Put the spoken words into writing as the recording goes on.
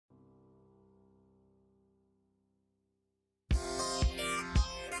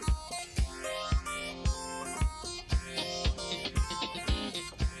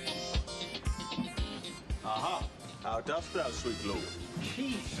stuff, thou sweet Lord.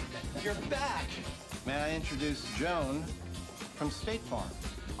 Keith, you're back. May I introduce Joan from State Farm?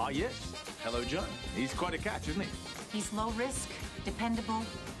 Ah, yes. Hello, John. He's quite a catch, isn't he? He's low risk, dependable,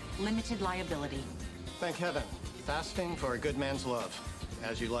 limited liability. Thank heaven. Fasting for a good man's love.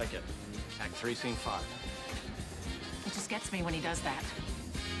 As you like it. Act 3, Scene 5. It just gets me when he does that.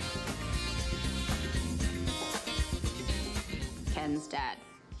 Ken's dead.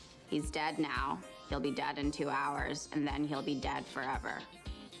 He's dead now. He'll be dead in 2 hours, and then he'll be dead forever.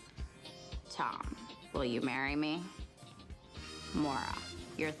 Tom, will you marry me? Mora,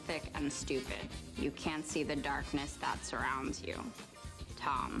 you're thick and stupid. You can't see the darkness that surrounds you.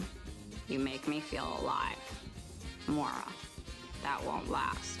 Tom, you make me feel alive. Mora, that won't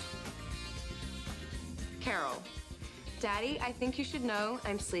last. Carol, Daddy, I think you should know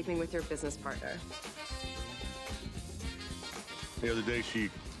I'm sleeping with your business partner. The other day, she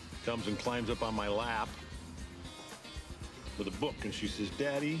comes and climbs up on my lap with a book, and she says,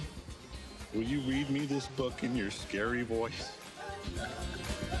 Daddy, will you read me this book in your scary voice?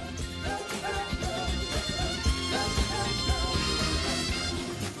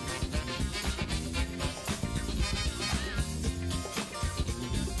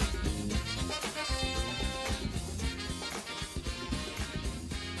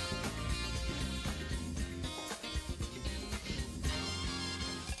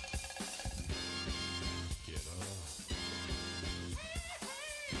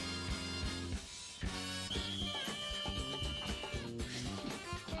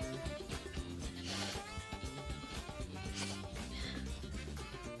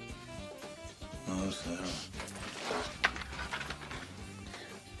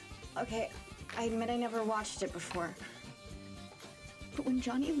 Okay, I admit I never watched it before. But when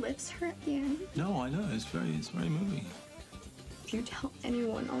Johnny lifts her at the end... No, I know. It's very moving. If you tell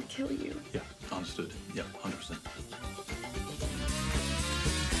anyone, I'll kill you. Yeah, understood. Yeah, 100%.